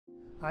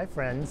Hi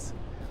friends,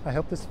 I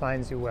hope this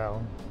finds you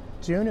well.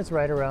 June is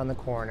right around the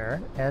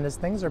corner, and as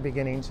things are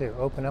beginning to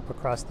open up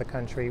across the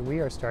country, we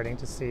are starting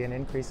to see an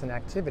increase in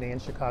activity in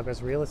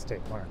Chicago's real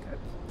estate market.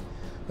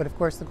 But of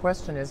course the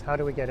question is, how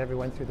do we get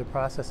everyone through the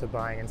process of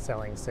buying and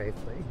selling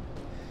safely?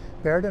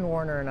 Baird &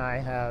 Warner and I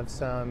have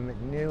some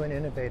new and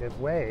innovative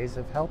ways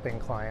of helping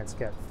clients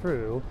get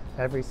through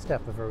every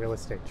step of a real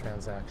estate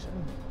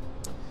transaction.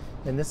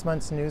 In this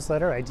month's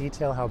newsletter, I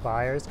detail how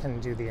buyers can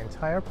do the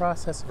entire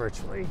process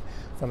virtually,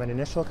 from an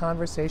initial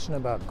conversation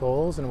about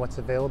goals and what's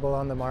available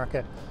on the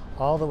market,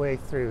 all the way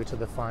through to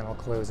the final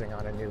closing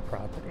on a new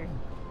property.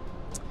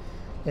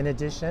 In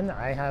addition,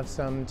 I have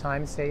some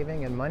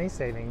time-saving and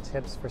money-saving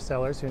tips for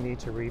sellers who need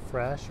to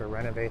refresh or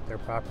renovate their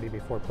property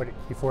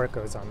before it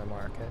goes on the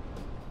market.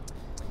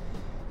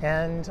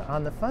 And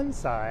on the fun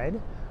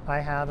side, I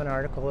have an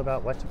article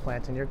about what to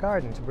plant in your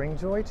garden to bring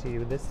joy to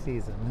you this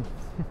season.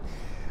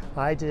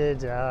 I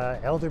did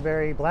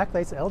black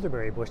lace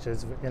elderberry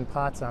bushes in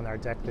pots on our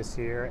deck this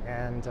year,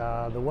 and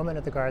the woman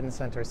at the garden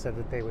center said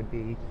that they would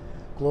be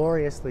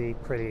gloriously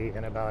pretty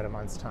in about a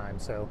month's time,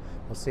 so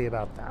we'll see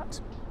about that.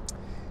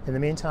 In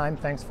the meantime,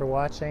 thanks for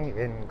watching,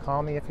 and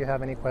call me if you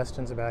have any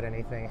questions about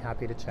anything.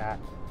 Happy to chat.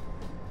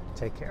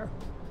 Take care.